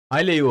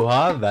Hello,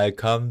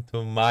 welcome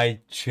to my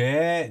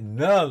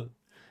channel.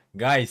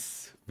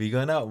 Guys, we're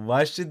gonna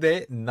watch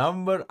the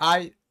number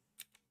I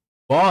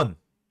one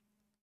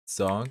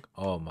song.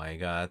 Oh my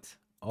god.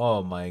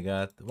 Oh my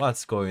god.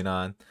 What's going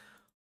on?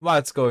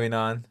 What's going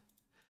on?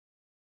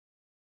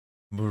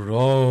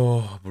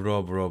 Bro.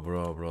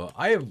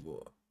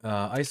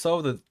 I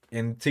saw that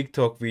in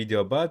TikTok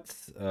video, but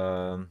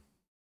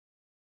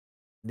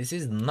this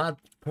is not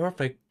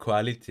perfect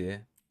quality.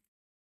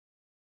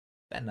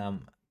 Then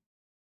I'm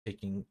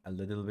checking a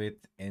little bit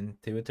in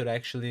Twitter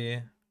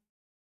actually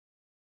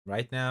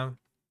right now.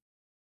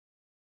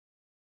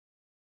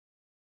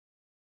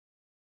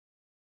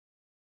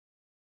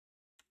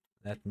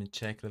 Let me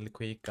check really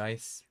quick,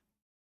 guys.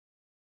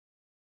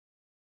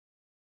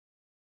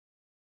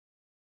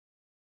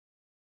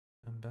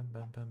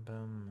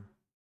 Bum.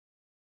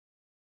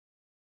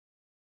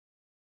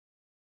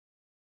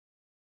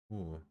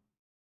 Ooh.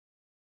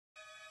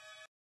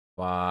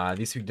 Wow,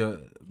 this video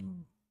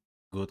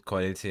good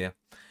quality.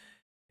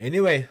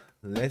 Anyway,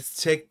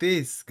 let's check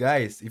this,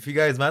 guys. If you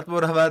guys want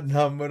more about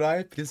number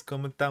I, please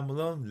comment down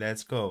below.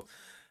 Let's go.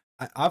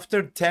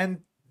 After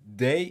 10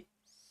 day,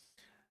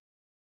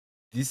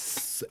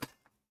 this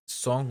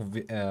song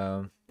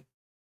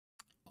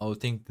I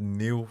think the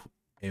new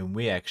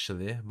MV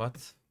actually,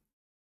 but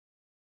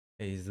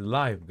it's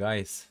live,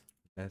 guys.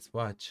 Let's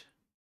watch.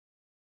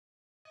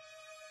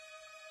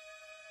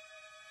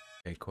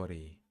 Okay,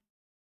 Corey.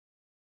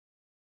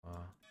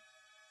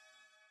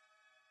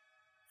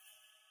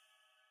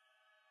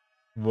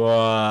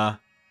 Wow.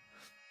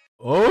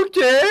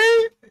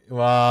 Okay.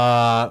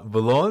 Wow.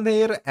 Blonde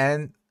hair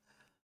and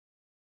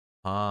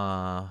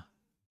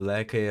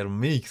black hair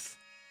mix.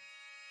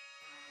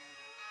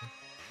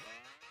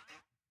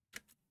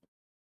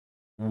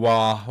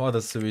 Wow, what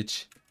a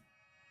switch.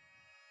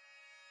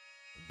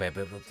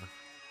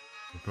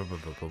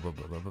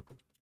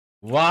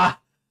 Wow.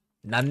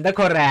 Nanda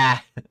kore.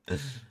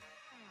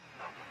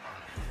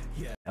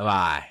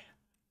 Why?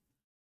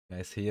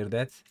 Guys hear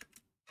that?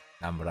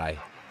 I'm right.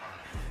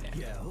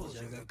 Yeah.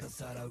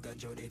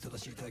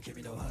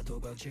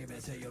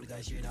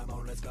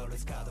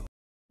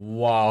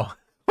 Wow.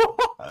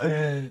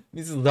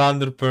 This is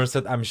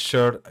 100%, I'm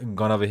sure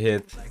gonna be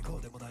hit.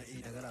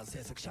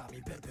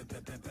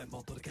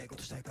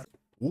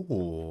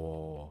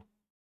 Ooh.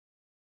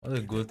 What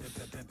a good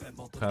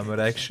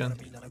camera action.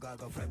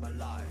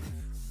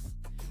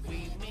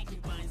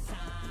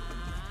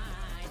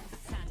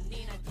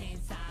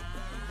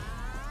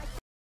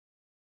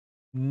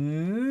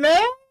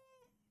 No?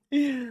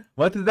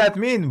 What does that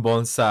mean,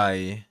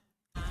 bonsai?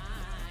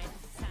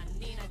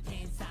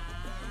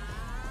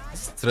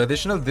 It's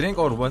traditional drink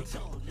or what?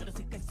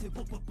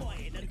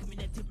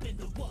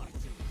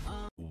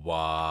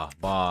 Wow.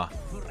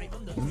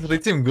 This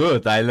rhythm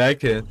good, I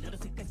like it.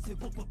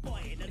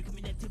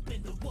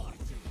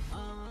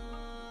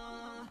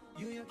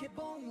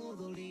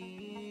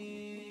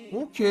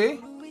 Okay.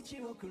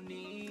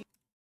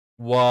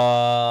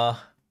 Wow.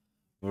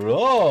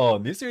 Bro,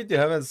 this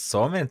video has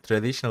so many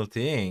traditional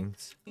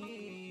things.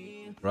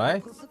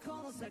 Right?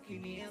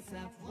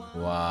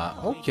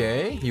 Wow.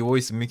 Okay. He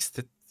always mixed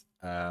it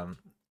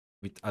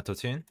with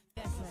autotune.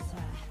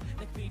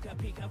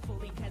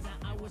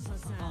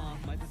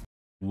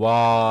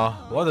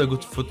 Wow. What a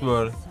good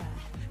footwork.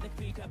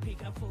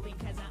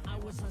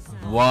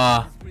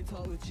 Wow.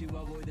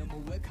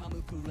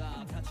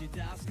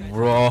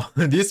 Bro,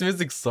 this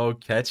music's so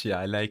catchy.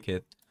 I like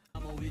it.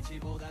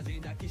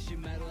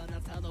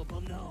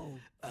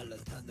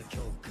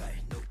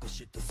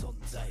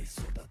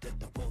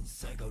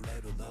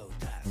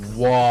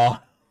 Wow.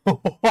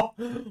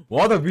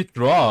 What a bit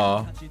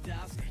raw.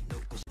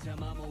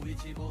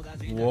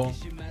 Whoa.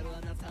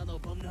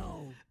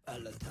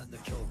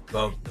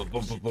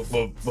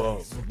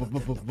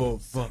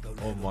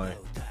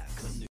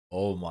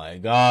 Oh my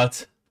god.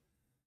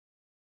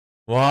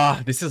 Wow,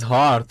 this is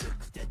hard.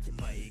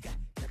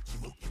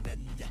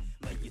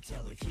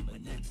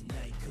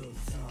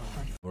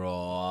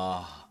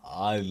 Bro,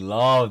 I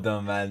love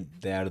them when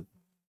they're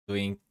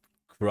doing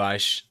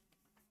crush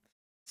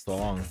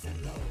song.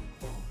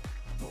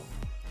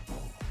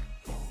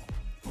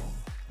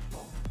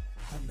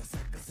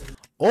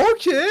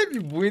 Okay, we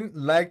win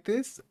like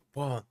this.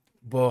 Bon.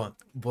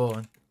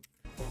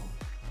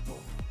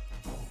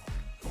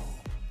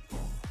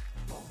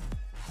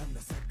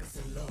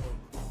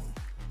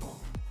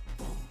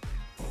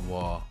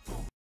 Wow.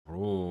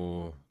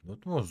 Bro,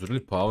 that was really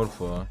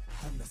powerful.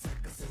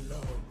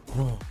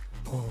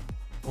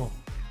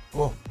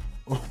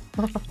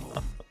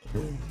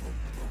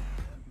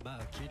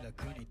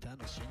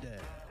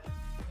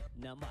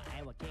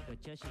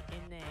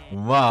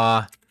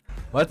 Wow.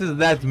 What does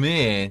that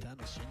mean?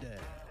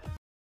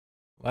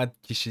 What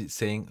is she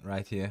saying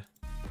right here?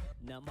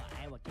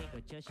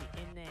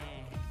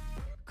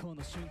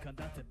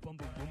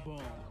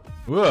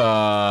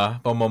 Whoa,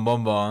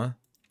 bom.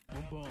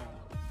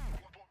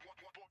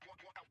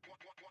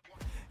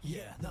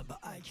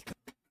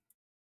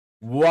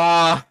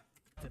 Wow.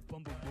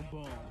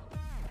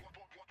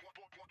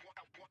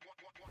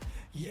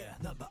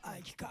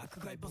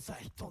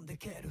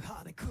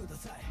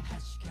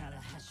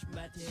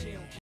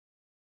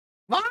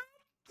 What?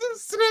 The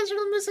strange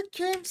music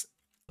games.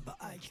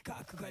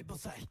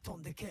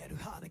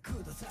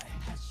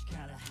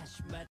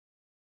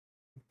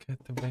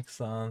 Get the back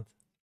sound.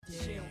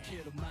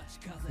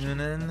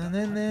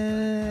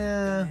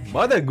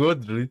 What a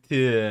good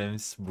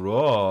rhythms,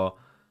 bro.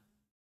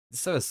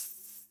 This has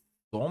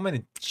so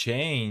many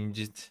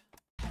changed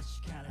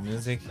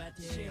music.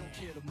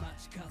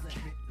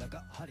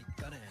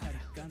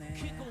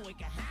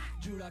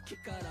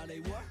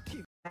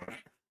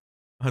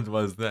 What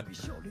was that?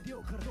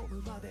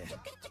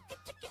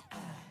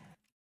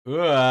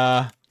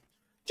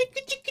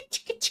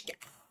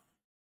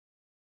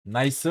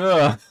 Nice.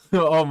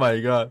 Oh my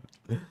god.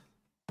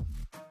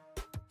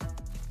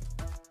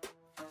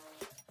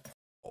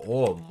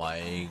 Oh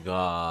my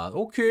god.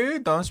 Okay,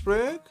 dance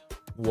break.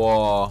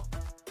 Wow.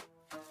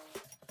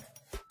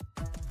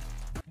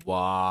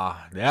 Wow,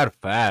 they are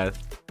fast.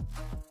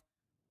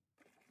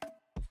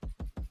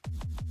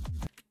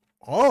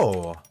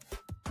 Oh.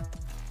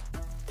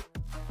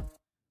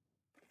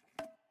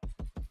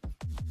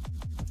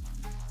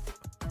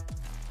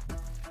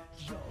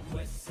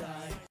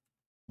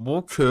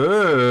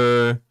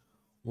 Okay.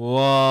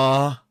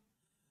 Wow.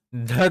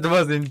 That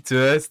was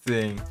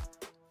interesting.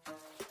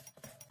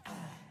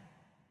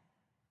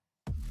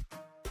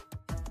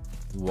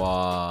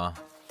 Wow.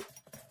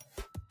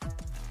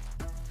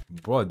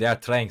 Bro, they are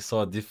trying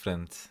so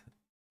different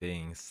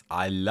things.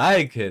 I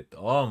like it.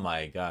 Oh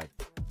my god.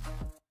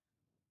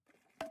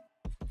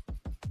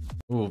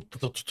 Ooh,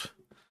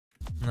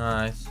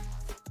 nice.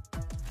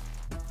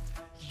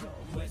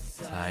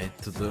 Side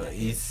to the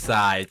east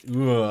side.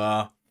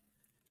 Ooh.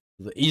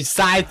 The east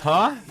side,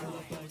 huh?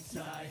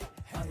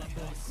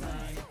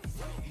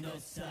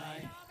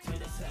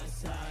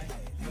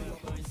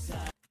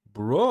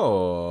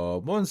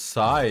 Bro,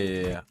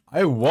 bonsai.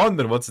 I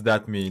wonder what's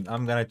that mean.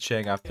 I'm gonna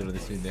check after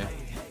this video.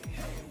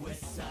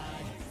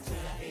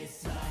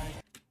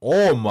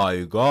 Oh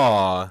my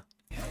god.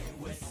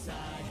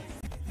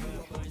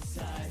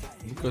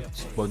 Look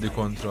at body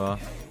control.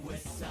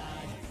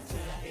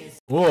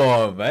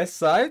 Oh, west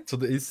side to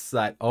the east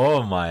side.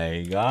 Oh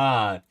my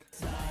god.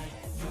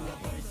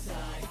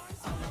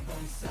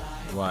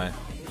 Why?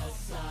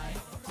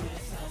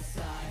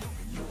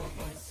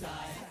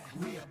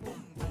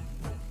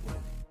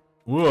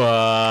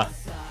 Whoa.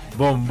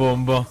 Boom,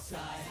 boom, boom.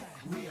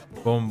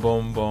 Boom,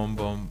 boom, boom,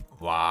 boom.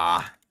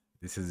 Wow.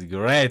 This is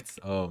great.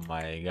 Oh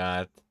my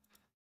god.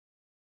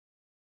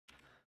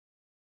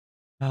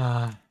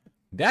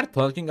 They're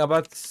talking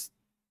about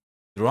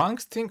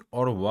drunks thing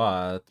or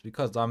what?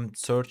 Because I'm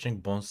searching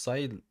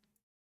bonsai.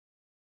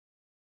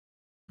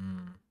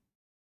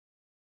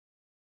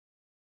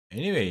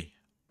 Anyway,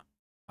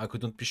 I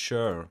couldn't be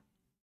sure.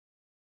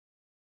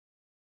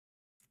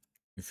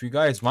 If you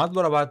guys want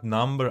more about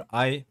number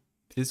I,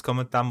 please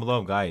comment down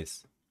below,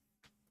 guys.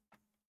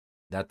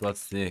 That was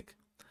sick.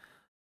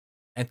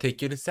 And take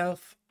care of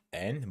yourself,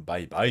 and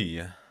bye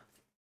bye.